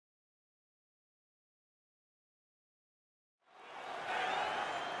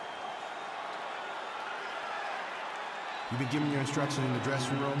You've been given your instructions in the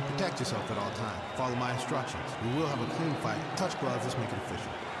dressing room. Protect yourself at all times. Follow my instructions. We will have a clean fight. Touch gloves, let's make it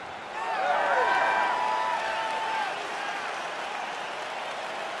official.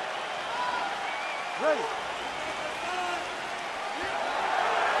 Ready.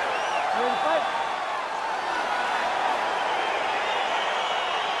 Ready to fight?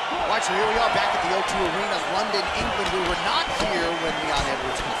 All right, so here we are back at the O2 Arena, London, England. We were not here when Leon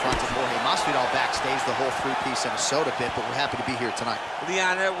Edwards confronted Jorge Masvidal backstage, the whole three-piece and a soda bit, but we're happy to be here tonight.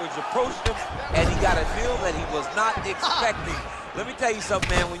 Leon Edwards approached him, and he got a deal that he was not expecting. Let me tell you something,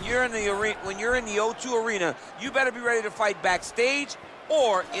 man. When you're in the arena, when you're in the O2 Arena, you better be ready to fight backstage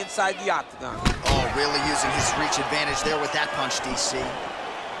or inside the octagon. Oh, really using his reach advantage there with that punch, DC.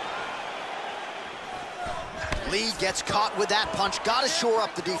 Lee gets caught with that punch. Got to shore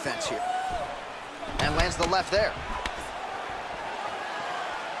up the defense here. And lands the left there.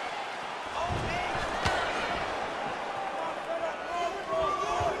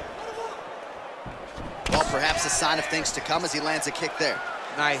 Well, perhaps a sign of things to come as he lands a kick there.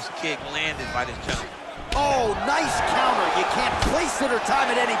 Nice kick landed by this gentleman. Oh, nice counter. You can't place it or time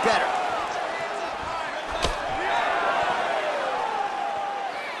it any better.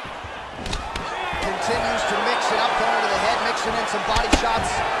 Continues to mix it up, going to the head, mixing in some body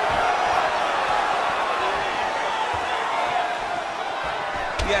shots.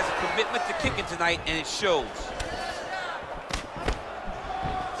 He has a commitment to kicking tonight, and it shows.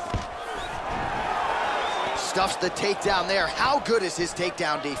 Stuffs the takedown there. How good is his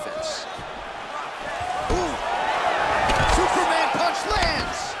takedown defense? Ooh. Superman punch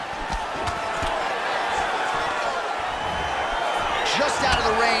lands. Just out of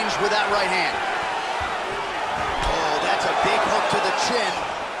the range with that right hand. Oh, that's a big hook to the chin.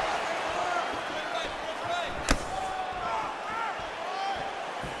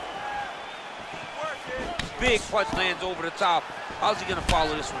 Big punch lands over the top. How's he gonna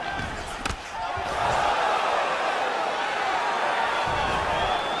follow this one?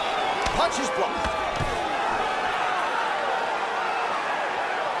 Punch is blocked.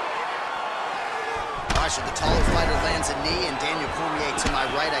 All right, so the taller fighter lands a knee, and Daniel Cormier to my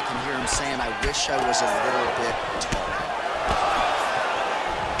right, I can hear him saying, I wish I was a little bit taller.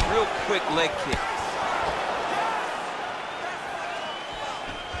 Real quick leg kick.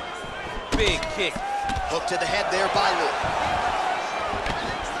 Big kick. Hook to the head there by Lee.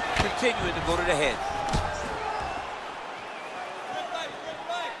 Continuing to go to the head.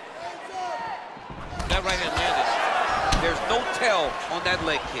 That right hand landed. There's no tell on that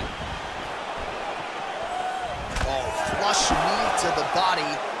leg kick. Oh, flush knee to the body.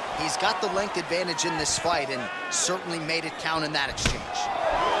 He's got the length advantage in this fight and certainly made it count in that exchange.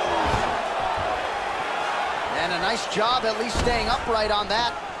 And a nice job at least staying upright on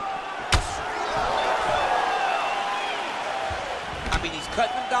that. I mean, he's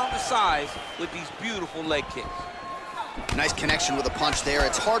cutting him down to size with these beautiful leg kicks. Nice connection with a punch there.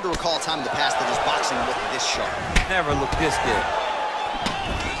 It's hard to recall a time in the past that his boxing looked this sharp. Never looked this good.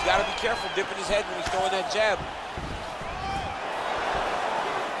 He's got to be careful dipping his head when he's throwing that jab.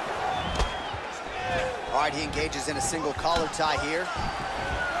 All right, he engages in a single collar tie here.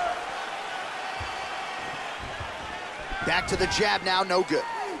 Back to the jab now, no good.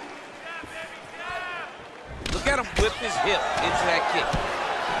 Look at him whip his hip into that kick.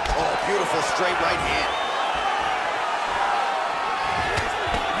 Oh, beautiful straight right hand.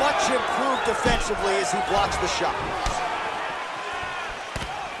 Much improved defensively as he blocks the shot.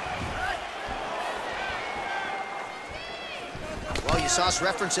 Well, you saw us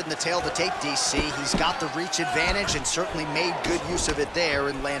reference it in the tail of the tape, DC. He's got the reach advantage and certainly made good use of it there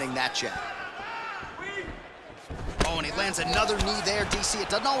in landing that jab. Oh, and he lands another knee there, DC. It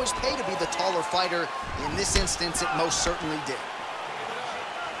doesn't always pay to be the taller fighter. In this instance, it most certainly did.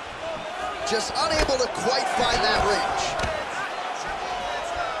 Just unable to quite find that range.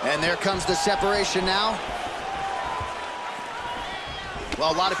 And there comes the separation now.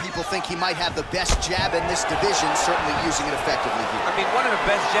 Well, a lot of people think he might have the best jab in this division, certainly using it effectively here. I mean, one of the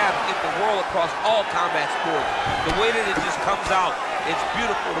best jabs in the world across all combat sports. The way that it just comes out, it's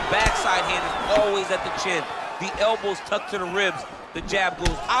beautiful. The backside hand is always at the chin. The elbows tucked to the ribs. The jab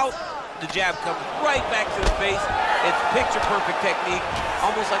goes out. The jab comes right back to the face. It's picture-perfect technique,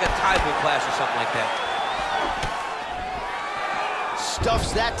 almost like a Taibo class or something like that.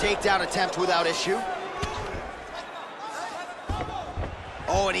 Stuffs that takedown attempt without issue.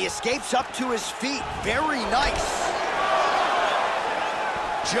 Oh, and he escapes up to his feet. Very nice.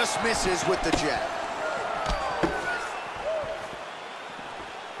 Just misses with the jab.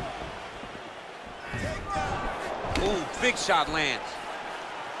 Ooh, big shot lands.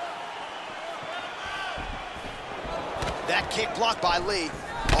 That kick blocked by Lí.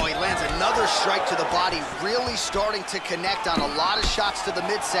 Oh, he lands another strike to the body, really starting to connect on a lot of shots to the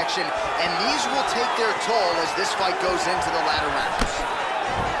midsection, and these will take their toll as this fight goes into the latter rounds.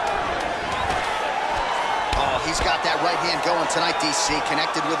 Oh, he's got that right hand going tonight, DC,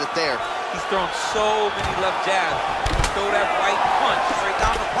 connected with it there. He's thrown so many left jabs. He throw that right punch straight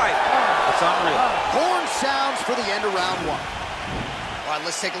down the pipe. It's unreal. Horn sounds for the end of round one. All right,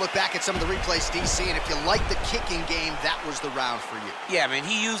 let's take a look back at some of the replays, DC, and if you like the kicking game, that was the round for you. Yeah, man,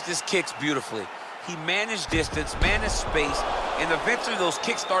 he used his kicks beautifully. He managed distance, managed space, and eventually those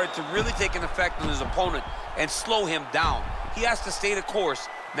kicks started to really take an effect on his opponent and slow him down. He has to stay the course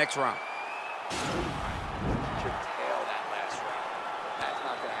next round.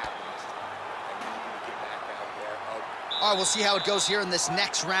 All right, we'll see how it goes here in this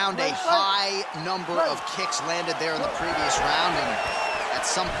next round. A high number of kicks landed there in the previous round, and at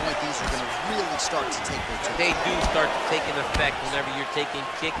some point, these are going to really start to take their toll. They do start to take an effect whenever you're taking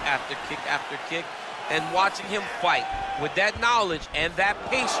kick after kick after kick, and watching him fight with that knowledge and that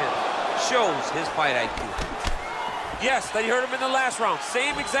patience shows his fight IQ. Yes, that you heard him in the last round.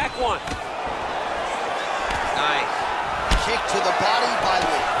 Same exact one. Nice. Kick to the body by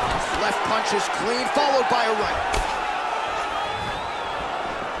Lí. Left punch is clean, followed by a right.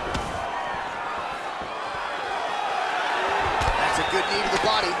 That's a good knee to the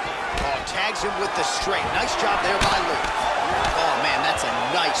body. Oh, tags him with the straight. Nice job there by Lí. Oh, man, that's a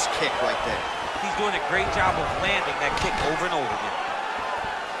nice kick right there. He's doing a great job of landing that kick over and over again.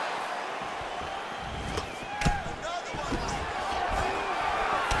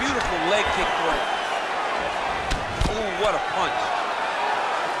 Beautiful leg kick throw. Ooh, what a punch.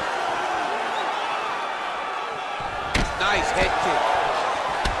 Nice head kick.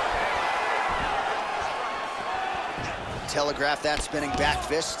 Telegraph that spinning back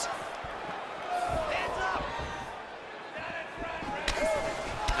fist.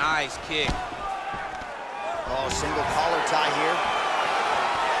 Nice kick. Oh, single collar tie here.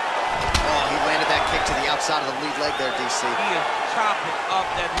 Oh, he landed that kick to the outside of the lead leg there, DC. He is chopping up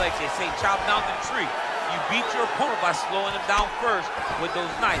that leg. They say chop down the tree. You beat your opponent by slowing him down first with those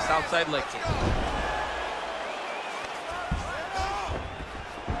nice outside leg kicks.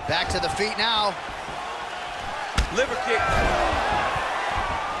 Back to the feet now. Liver kick.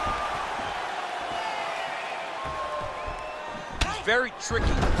 He's very tricky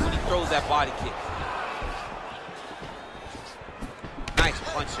when he throws that body kick. Nice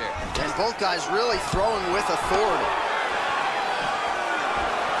punch there. And both guys really throwing with authority.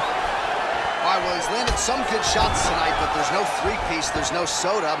 All right, well, he's landed some good shots tonight, but there's no three-piece, there's no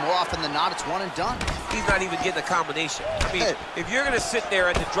soda. More often than not, it's one and done. He's not even getting a combination. I mean, if you're going to sit there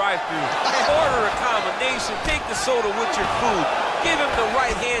at the drive-thru, order a combination, take the soda with your food, give him the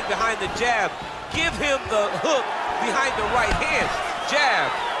right hand behind the jab, give him the hook behind the right hand. Jab,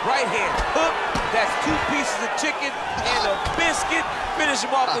 right hand, hook. That's 2 pieces of chicken and a biscuit. Finish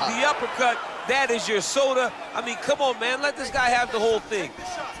him off with the uppercut. That is your soda. I mean, come on, man. Let this guy have the whole thing.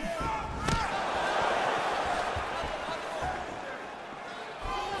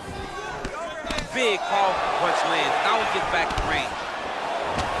 Big, powerful punch lands. Now he gets back in range.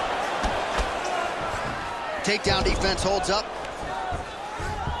 Takedown defense holds up.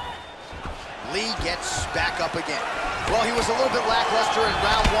 Lí gets back up again. Well, he was a little bit lackluster in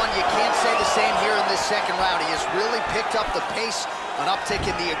round one. You can't say the same here in this second round. He has really picked up the pace, an uptick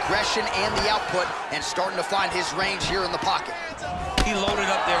in the aggression and the output, and starting to find his range here in the pocket. He loaded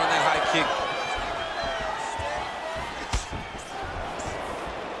up there on that high kick.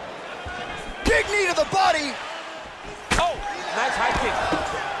 Big knee to the body. Oh, nice high kick.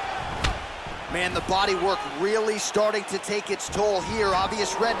 Man, the body work really starting to take its toll here.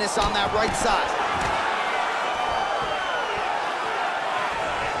 Obvious redness on that right side.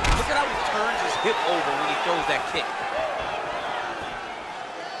 Look at how he turns his hip over when he throws that kick.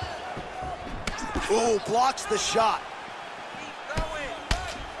 Ooh, blocks the shot.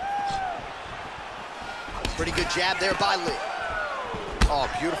 Pretty good jab there by Lí. Oh,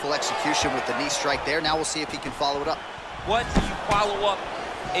 beautiful execution with the knee strike there. Now we'll see if he can follow it up. What do you follow up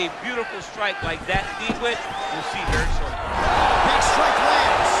a beautiful strike like that knee with? We'll see very shortly. Big strike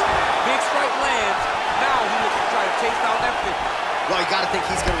lands. Big strike lands. Now he looks to try to chase down that 50. Well, you got to think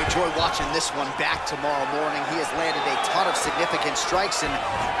he's going to enjoy watching this one back tomorrow morning. He has landed a ton of significant strikes, and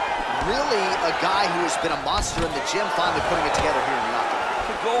really a guy who has been a monster in the gym, finally putting it together here in the octagon.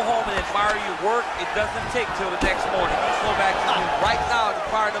 To go home and admire your work, it doesn't take till the next morning. You go back to me right now to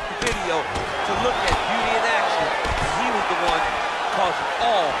fire up the video to look at beauty in action. He was the one causing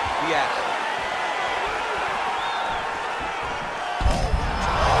all the action.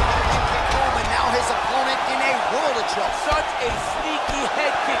 And now his opponent in a world of trouble. Such a sneaky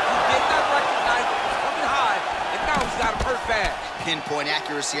head kick. He did not recognize it was coming high, and now he's got him hurt bad. Pinpoint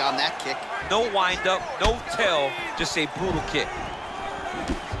accuracy on that kick. No wind-up, no tell, just a brutal kick.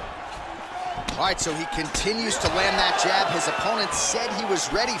 All right, so he continues to land that jab. His opponent said he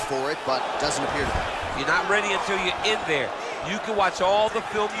was ready for it, but doesn't appear to be. You're not ready until you're in there. You can watch all the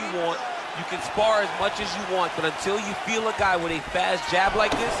film you want. You can spar as much as you want, but until you feel a guy with a fast jab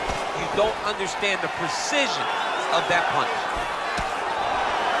like this, you don't understand the precision of that punch.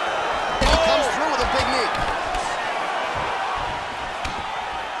 He comes through with a big knee.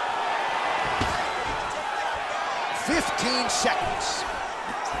 "15 seconds.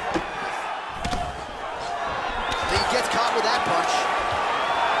 He gets caught with that punch.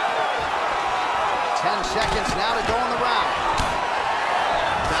 10 seconds now to go in the round.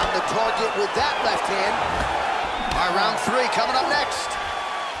 Found the target with that left hand. All right, round 3 coming up next.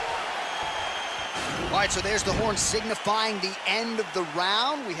 All right, so there's the horn signifying the end of the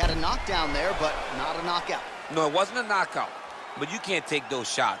round. We had a knockdown there, but not a knockout. No, it wasn't a knockout, but you can't take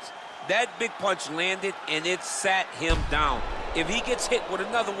those shots. That big punch landed, and it sat him down. If he gets hit with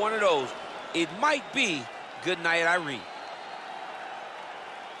another one of those, it might be good night, Irene.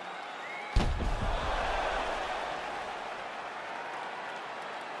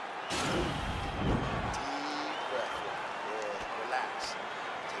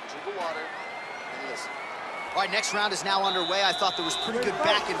 All right, next round is now underway. I thought there was pretty good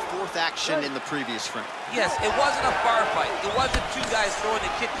back and forth action in the previous frame. Yes, it wasn't a firefight. It wasn't two guys throwing the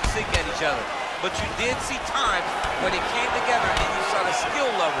kitchen sink at each other. But you did see times when it came together and you saw the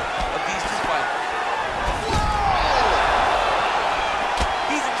skill level of these two fighters.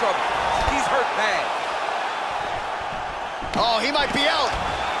 He's in trouble. He's hurt bad. Oh, he might be out.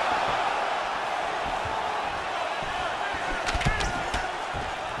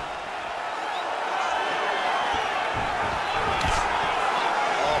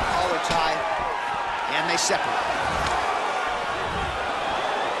 And they separate.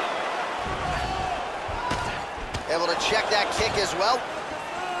 Able to check that kick as well.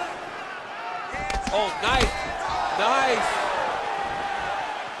 Oh, nice. Nice.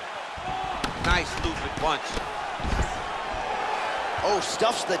 Nice looping punch. Oh,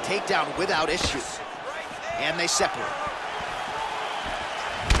 stuffs the takedown without issue. And they separate.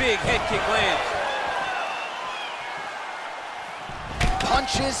 Big head kick lands.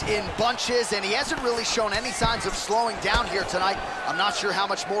 Punches in bunches, and he hasn't really shown any signs of slowing down here tonight. I'm not sure how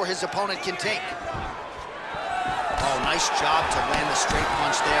much more his opponent can take. Oh, nice job to land the straight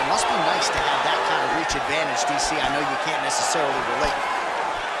punch there. Must be nice to have that kind of reach advantage, DC. I know you can't necessarily relate.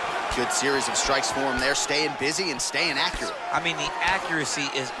 Good series of strikes for him there, staying busy and staying accurate. I mean, the accuracy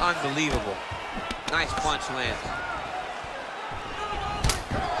is unbelievable. Nice punch lands.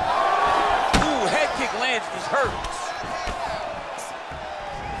 Ooh, head kick lands, this hurts.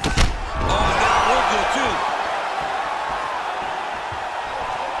 Oh, he got real good, too.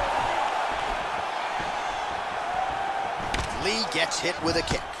 Lee gets hit with a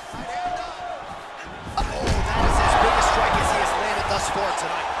kick. Oh, that is as big a strike as he has landed thus far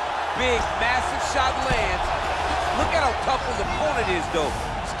tonight. Big, massive shot lands. Look at how tough his opponent is, though.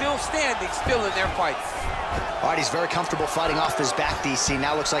 Still standing, still in their fight. All right, he's very comfortable fighting off his back, DC.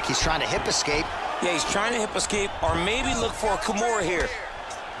 Now looks like he's trying to hip escape. Yeah, he's trying to hip escape or maybe look for a Kimura here.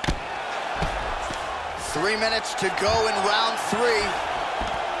 3 minutes to go in round 3.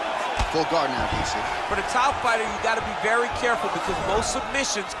 Full guard now, DC. For the top fighter, you got to be very careful because most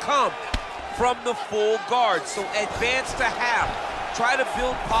submissions come from the full guard. So advance to half. Try to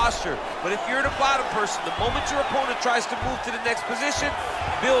build posture. But if you're the bottom person, the moment your opponent tries to move to the next position,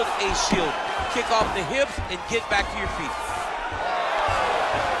 build a shield. Kick off the hips and get back to your feet.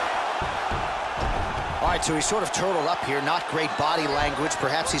 All right, so he's sort of turtled up here. Not great body language.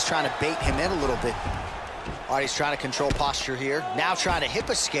 Perhaps he's trying to bait him in a little bit. All right, he's trying to control posture here. Now trying to hip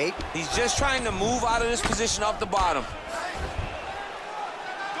escape. He's just trying to move out of this position off the bottom.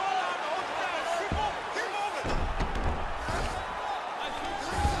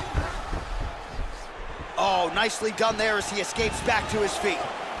 Oh, nicely done there as he escapes back to his feet.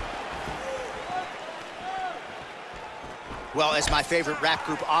 Well, as my favorite rap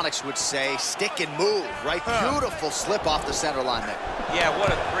group Onyx would say, stick and move, right? Beautiful slip off the center line there. Yeah, what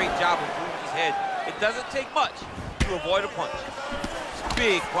a great job of moving his head. It doesn't take much to avoid a punch.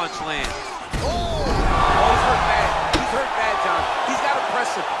 Big punch lands. Oh! Oh, he's hurt bad. He's hurt bad, John. He's got to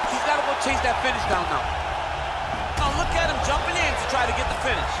press him. He's got to go chase that finish down now. Oh, look at him jumping in to try to get the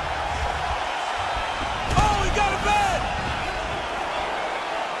finish. Oh, he got it bad!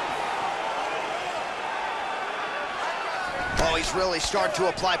 Oh, he's really started to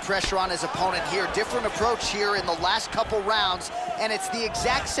apply pressure on his opponent here. Different approach here in the last couple rounds, and it's the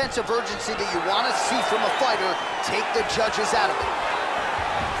exact sense of urgency that you want to see from a fighter take the judges out of it.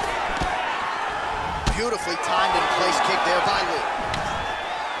 Beautifully timed and placed kick there by Lí.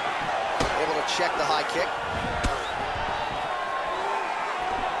 Able to check the high kick.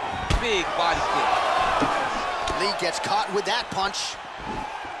 Big body kick. Lí gets caught with that punch.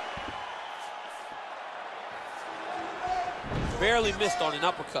 Barely missed on an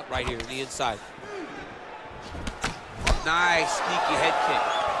uppercut right here in the inside. Nice, sneaky head kick.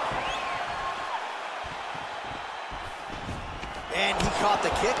 And he caught the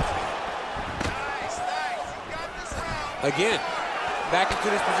kick. Again, back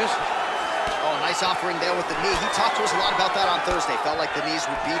into this position. Oh, nice offering there with the knee. He talked to us a lot about that on Thursday. Felt like the knees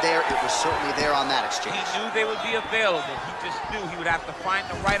would be there. It was certainly there on that exchange. He knew they would be available. He just knew he would have to find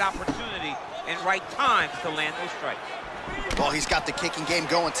the right opportunity and right times to land those strikes. Well, he's got the kicking game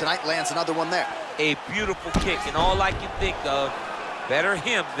going tonight. Lands another one there. A beautiful kick, and all I can think of, better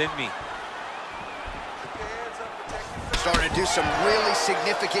him than me. Starting to do some really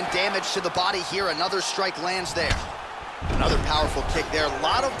significant damage to the body here. Another strike lands there. Another powerful kick there. A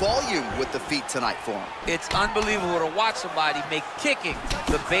lot of volume with the feet tonight for him. It's unbelievable to watch somebody make kicking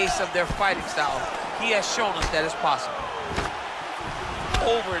the base of their fighting style. He has shown us that it's possible.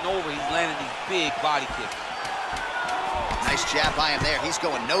 Over and over, he's landing these big body kicks. Nice jab by him there. He's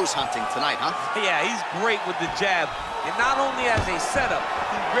going nose hunting tonight, huh? Yeah, he's great with the jab. And not only as a setup,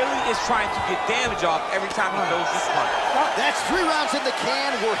 he really is trying to get damage off every time he throws this punch. That's 3 rounds in the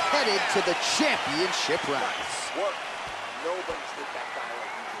can. We're headed to the championship rounds.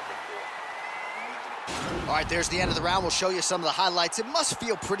 All right, there's the end of the round. We'll show you some of the highlights. It must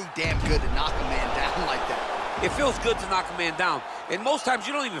feel pretty damn good to knock a man down like that. It feels good to knock a man down. And most times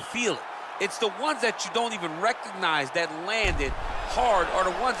you don't even feel it. It's the ones that you don't even recognize that landed hard are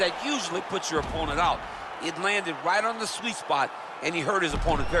the ones that usually put your opponent out. It landed right on the sweet spot, and he hurt his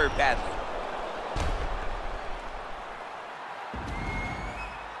opponent very badly.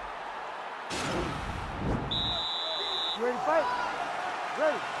 Ready to fight?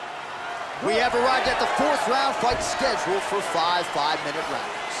 Ready. We have arrived at the 4th round fight scheduled for 5 5-minute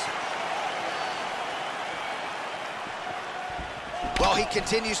rounds. Well, he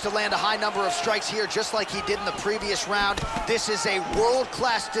continues to land a high number of strikes here, just like he did in the previous round. This is a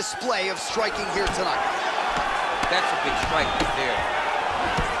world-class display of striking here tonight. That's a big strike right there.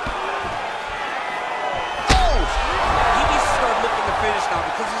 Oh! He needs to start looking to finish now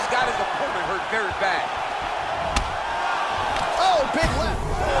because he's got his opponent hurt very bad. Oh, big left.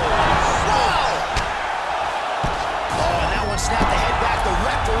 Wow! Oh, and that one snapped the head back. The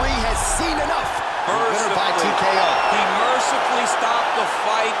referee has seen enough. Winner by TKO. He mercifully stopped the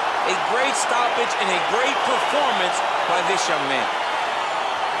fight. A great stoppage and a great performance by this young man.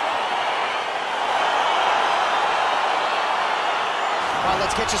 All right,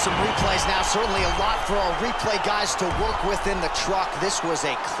 let's get you some replays now. Certainly a lot for our replay guys to work with in the truck. This was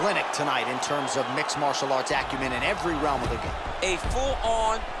a clinic tonight in terms of mixed martial arts acumen in every realm of the game. A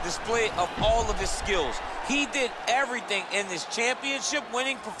full-on display of all of his skills. He did everything in this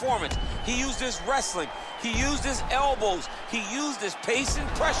championship-winning performance. He used his wrestling. He used his elbows. He used his pace and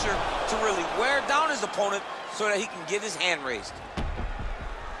pressure to really wear down his opponent so that he can get his hand raised.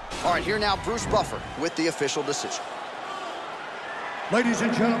 All right, here now, Bruce Buffer with the official decision. Ladies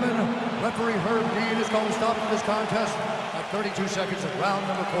and gentlemen, referee Herb Dean is going to stop this contest at 32 seconds of round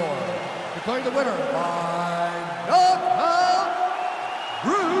number 4. Declaring the winner by knockout,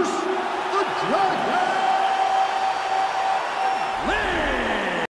 Bruce the Dragon